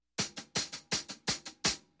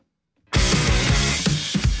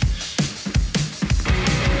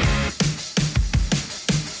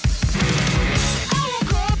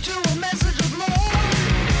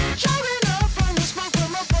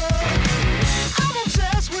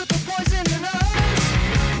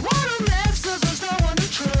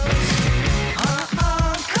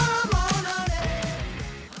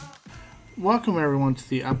Welcome everyone to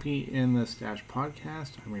the Uppy in the Stache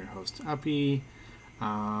podcast. I'm your host, Uppy.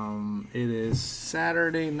 It is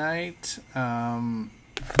Saturday night. I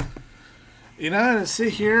sit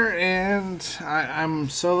here and I'm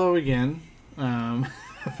solo again.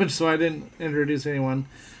 So I didn't introduce anyone.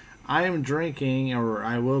 I am drinking, or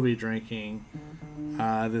I will be drinking,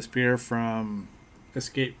 this beer from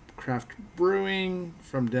Escape Craft Brewing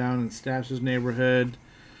from down in Stache's neighborhood.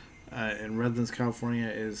 In Redlands, California,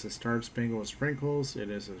 is a Star Spangled with Sprinkles. It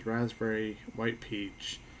is a raspberry, white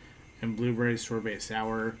peach, and blueberry sorbet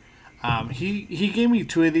sour. He gave me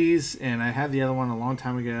two of these, and I had the other one a long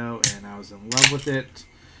time ago, and I was in love with it.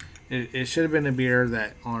 It should have been a beer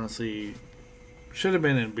that honestly should have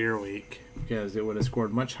been in Beer Week, because it would have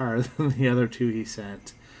scored much higher than the other two he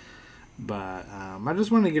sent. But I just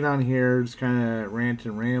wanted to get on here, just kind of rant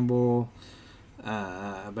and ramble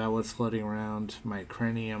about what's floating around my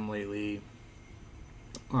cranium lately.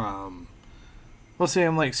 I'll say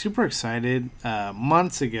I'm like super excited.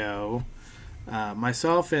 Months ago,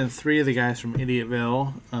 myself and three of the guys from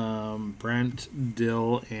Idiotville, Brent,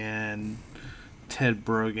 Dill, and Ted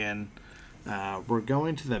Brogan, we're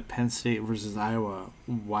going to the Penn State versus Iowa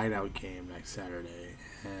whiteout game next Saturday.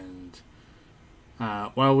 And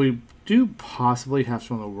while we do possibly have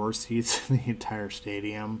some of the worst seats in the entire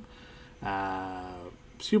stadium,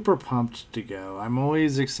 super pumped to go. I'm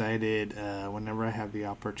always excited whenever I have the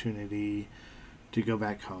opportunity to go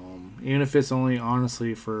back home, even if it's only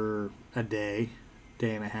honestly for a day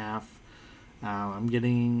and a half. I'm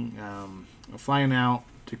flying out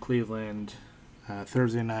to Cleveland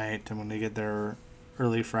Thursday night. I'm going to get there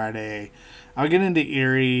early Friday. I'll get into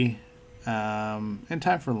Erie in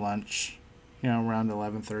time for lunch, around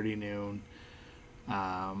 11:30 noon.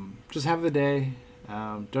 Just have the day.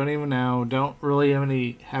 Don't even know. Don't really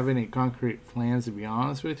have any concrete plans, to be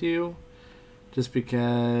honest with you. Just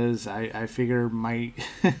because I figure my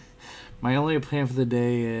my only plan for the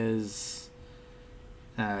day is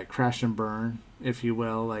crash and burn, if you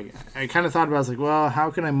will. Like, I kind of thought about it, I was like, well, how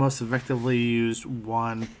can I most effectively use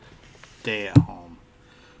one day at home?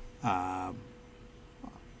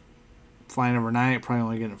 Flying overnight, probably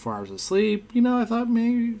only getting 4 hours of sleep. I thought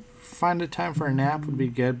maybe find a time for a nap would be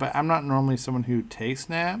good, but I'm not normally someone who takes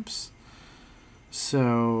naps,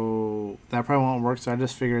 so that probably won't work. So I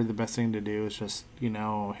just figured the best thing to do is just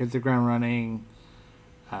hit the ground running,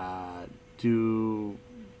 do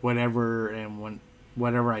whatever and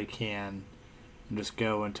whatever I can, and just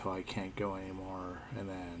go until I can't go anymore, and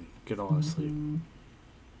then get all to sleep.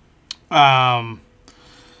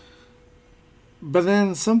 But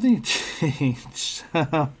then something changed.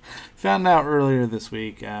 Found out earlier this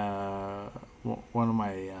week, one of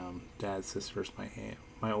my dad's sisters,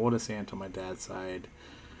 my oldest aunt on my dad's side,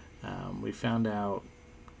 we found out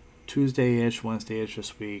Tuesday-ish, Wednesday-ish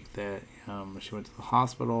this week that she went to the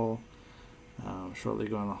hospital. Shortly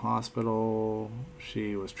going to the hospital,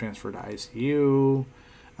 she was transferred to ICU.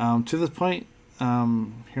 To this point,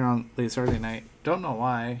 here on late Saturday night, don't know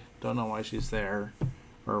why she's there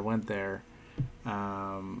or went there.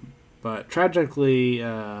 But tragically,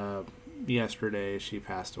 yesterday she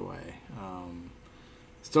passed away.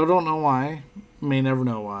 Still don't know why. May never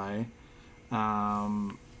know why.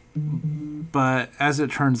 But as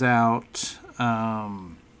it turns out,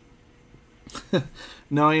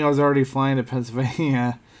 knowing I was already flying to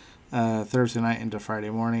Pennsylvania Thursday night into Friday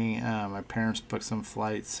morning, my parents booked some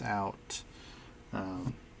flights out.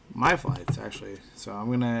 My flights, actually. So I'm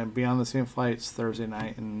going to be on the same flights Thursday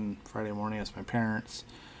night and Friday morning as my parents.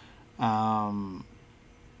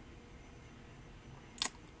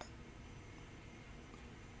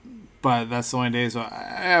 But that's the only day. So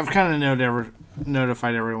I've kind of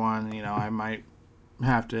notified everyone, I might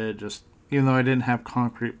have to just, even though I didn't have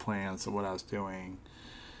concrete plans of what I was doing,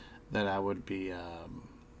 that I would be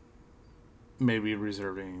maybe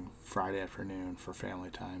reserving Friday afternoon for family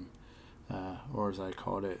time. Or as I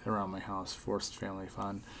called it around my house, forced family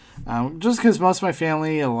fun. Just because most of my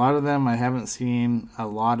family, a lot of them I haven't seen a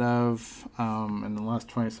lot of in the last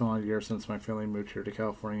 20-some odd years since my family moved here to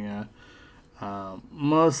California.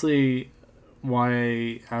 Mostly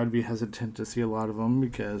why I would be hesitant to see a lot of them,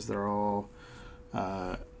 because they're all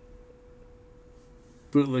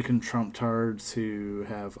bootlicking Trump tards who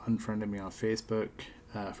have unfriended me on Facebook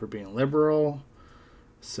for being liberal.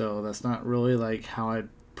 So that's not really like how I'd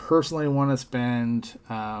personally want to spend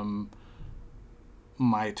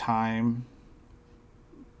my time,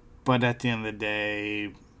 but at the end of the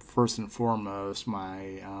day, first and foremost,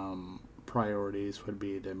 my priorities would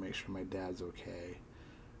be to make sure my dad's okay,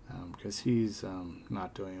 because he's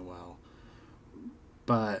not doing well.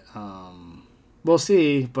 But we'll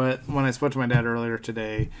see. But when I spoke to my dad earlier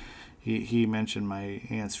today, he mentioned my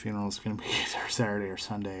aunt's funeral is going to be either Saturday or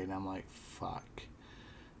Sunday, and I'm like, fuck.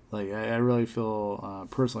 Like, I really feel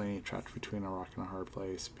personally trapped between a rock and a hard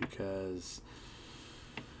place because,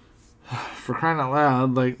 for crying out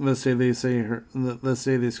loud, like, let's say they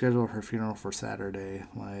schedule her funeral for Saturday,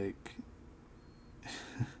 like,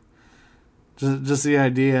 just the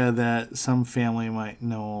idea that some family might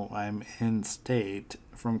know I'm in state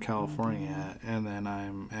from California, and then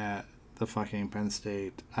I'm at the fucking Penn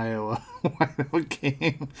State Iowa Idaho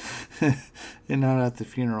game and not at the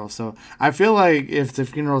funeral. So I feel like if the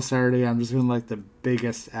funeral's Saturday, I'm just gonna like the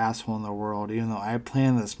biggest asshole in the world, even though I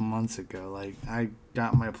planned this months ago. Like, I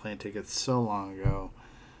got my plane tickets so long ago.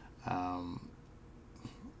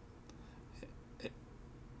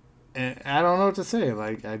 And I don't know what to say.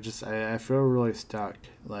 Like, I feel really stuck,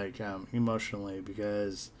 like, emotionally,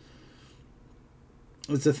 because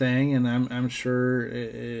it's a thing, and I'm sure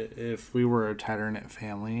if we were a tighter knit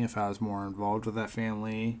family, if I was more involved with that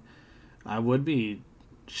family, I would be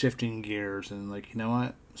shifting gears and, like, you know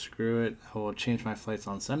what, screw it, I will change my flights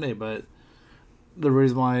on Sunday. But the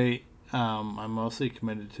reason why I'm mostly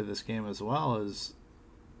committed to this game as well is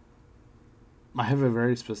I have a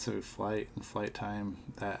very specific flight and flight time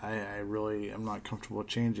that I really am not comfortable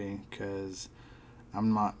changing, because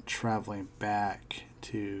I'm not traveling back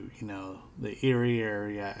to, the Erie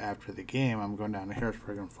area after the game. I'm going down to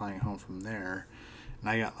Harrisburg and flying home from there. And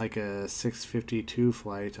I got like a 6:52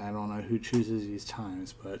 flight. I don't know who chooses these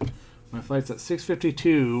times, but my flight's at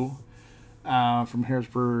 6:52 from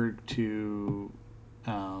Harrisburg to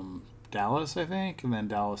Dallas, I think, and then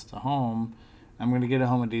Dallas to home. I'm going to get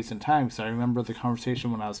home a decent time, because I remember the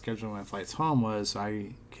conversation when I was scheduling my flights home was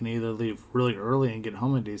I can either leave really early and get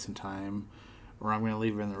home a decent time, or I'm going to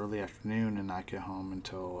leave in the early afternoon and not get home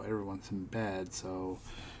until everyone's in bed. So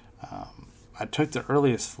I took the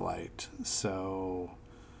earliest flight. So,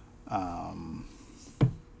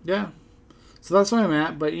 yeah. So that's where I'm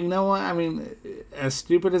at. But you know what? I mean, as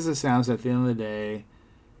stupid as it sounds, at the end of the day,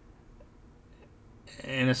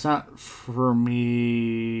 and it's not for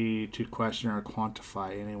me to question or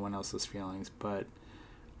quantify anyone else's feelings, but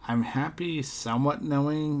I'm happy somewhat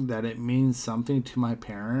knowing that it means something to my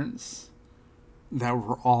parents that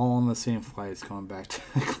we're all on the same flights going back to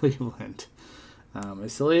Cleveland.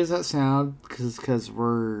 As silly as that sounds, because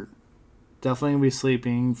we're definitely going to be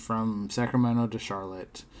sleeping from Sacramento to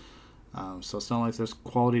Charlotte. So it's not like there's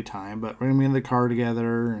quality time, but we're going to be in the car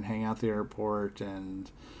together and hang out at the airport, and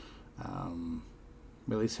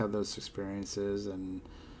at least have those experiences. And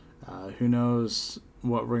who knows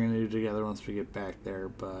what we're going to do together once we get back there,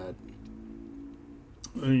 but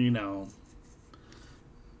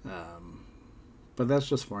but that's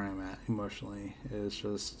just where I'm at emotionally. It's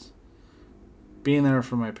just being there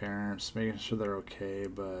for my parents, making sure they're okay,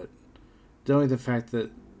 but dealing with the fact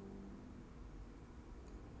that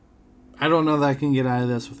I don't know that I can get out of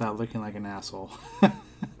this without looking like an asshole.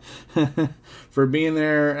 For being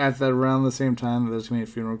there at around the same time that there's going to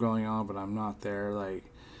be a funeral going on, but I'm not there. Like,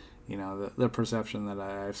 the perception that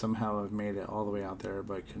I somehow have made it all the way out there,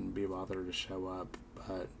 but couldn't be bothered to show up.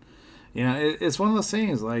 But, it's one of those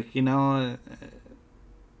things, like,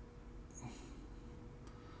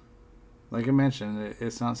 like I mentioned,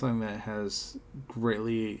 it's not something that has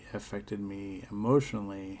greatly affected me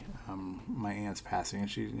emotionally. My aunt's passing, and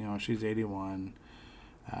she's 81.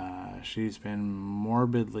 She's been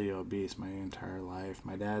morbidly obese my entire life.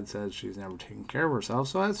 My dad says she's never taken care of herself.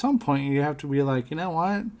 So at some point you have to be like, you know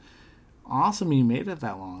what? Awesome, you made it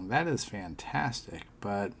that long. That is fantastic.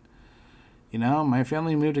 But, my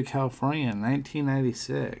family moved to California in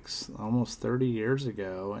 1996, almost 30 years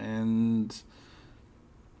ago. And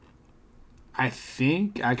I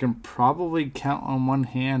think I can probably count on one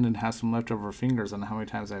hand and have some leftover fingers on how many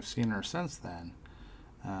times I've seen her since then.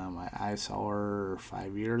 I saw her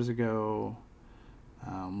 5 years ago.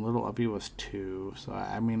 Little Uppy was 2. So,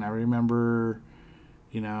 I remember,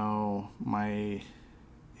 my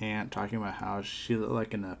aunt talking about how she looked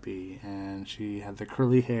like an Uppy, and she had the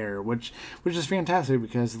curly hair, which is fantastic,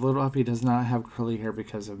 because little Uppy does not have curly hair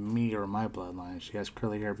because of me or my bloodline. She has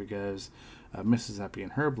curly hair because of Mrs. Uppy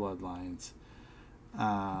and her bloodlines.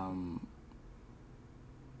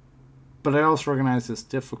 But I also recognize it's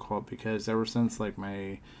difficult, because ever since, like,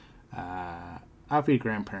 my Uppy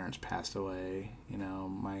grandparents passed away,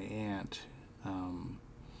 my aunt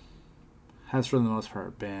has for the most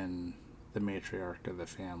part been the matriarch of the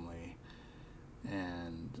family.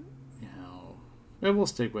 And, it will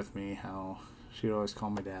stick with me how she would always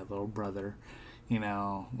call my dad little brother,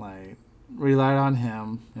 like, relied on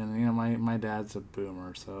him. And, my dad's a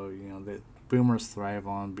boomer, so, the boomers thrive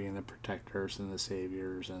on being the protectors and the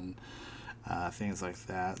saviors. And things like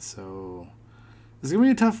that. So it's going to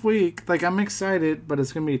be a tough week. Like, I'm excited, but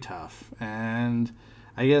it's going to be tough. And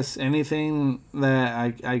I guess anything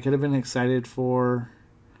that I could have been excited for,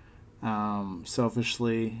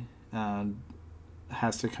 selfishly,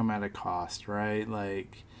 has to come at a cost, right?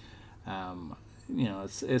 Like, um,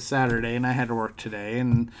 it's Saturday, and I had to work today,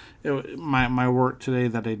 and my work today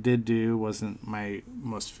that I did do wasn't my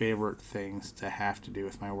most favorite things to have to do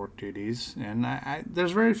with my work duties, and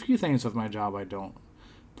there's very few things with my job I don't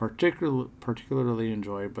particularly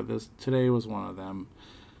enjoy, but today was one of them.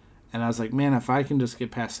 And I was like, man, if I can just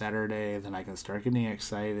get past Saturday, then I can start getting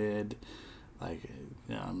excited. Like,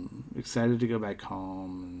 I'm excited to go back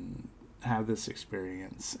home and have this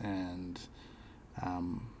experience, and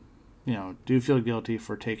do feel guilty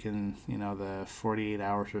for taking, the 48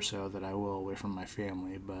 hours or so that I will away from my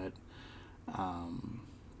family, but,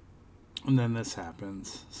 and then this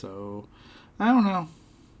happens. So, I don't know.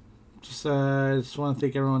 I just want to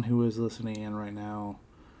thank everyone who is listening in right now.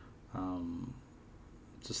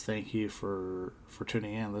 Just thank you for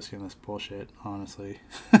tuning in, listening to this bullshit, honestly.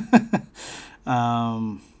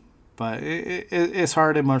 But it's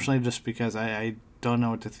hard emotionally just because I don't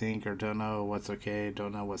know what to think, or don't know what's okay,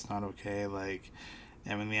 don't know what's not okay. Like,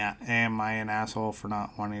 am I an asshole for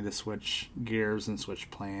not wanting to switch gears and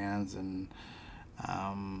switch plans? And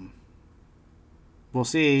we'll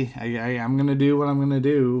see. I'm going to do what I'm going to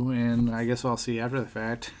do, and I guess I'll see after the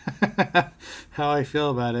fact how I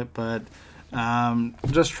feel about it. But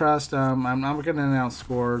just trust. I'm not going to announce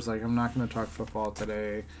scores. Like, I'm not going to talk football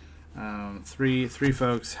today. Three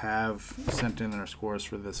folks have sent in their scores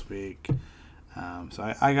for this week.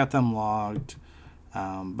 So I got them logged.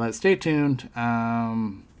 But stay tuned.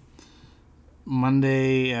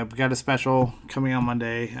 Monday, we got a special coming on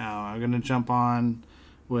Monday. I'm going to jump on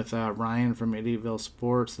with Ryan from Idiotville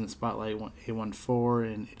Sports and Spotlight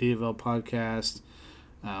 814 and Idiotville Podcast.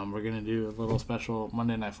 We're going to do a little special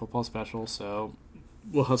Monday Night Football special, so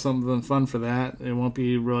we'll have something fun for that. It won't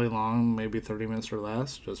be really long, maybe 30 minutes or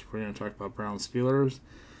less. Just we're going to talk about Browns Steelers.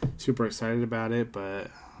 Super excited about it, but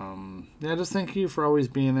just thank you for always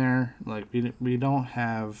being there. Like, we don't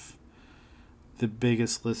have the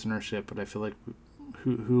biggest listenership, but I feel like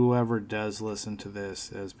whoever does listen to this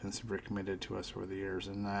has been super committed to us over the years,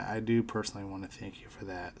 and I do personally want to thank you for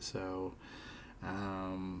that. So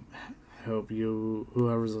I hope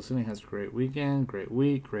whoever's listening, has a great weekend, great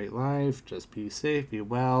week, great life. Just be safe, be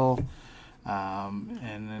well,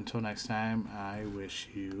 and until next time, I wish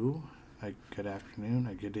you a good afternoon,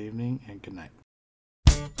 a good evening, and good night.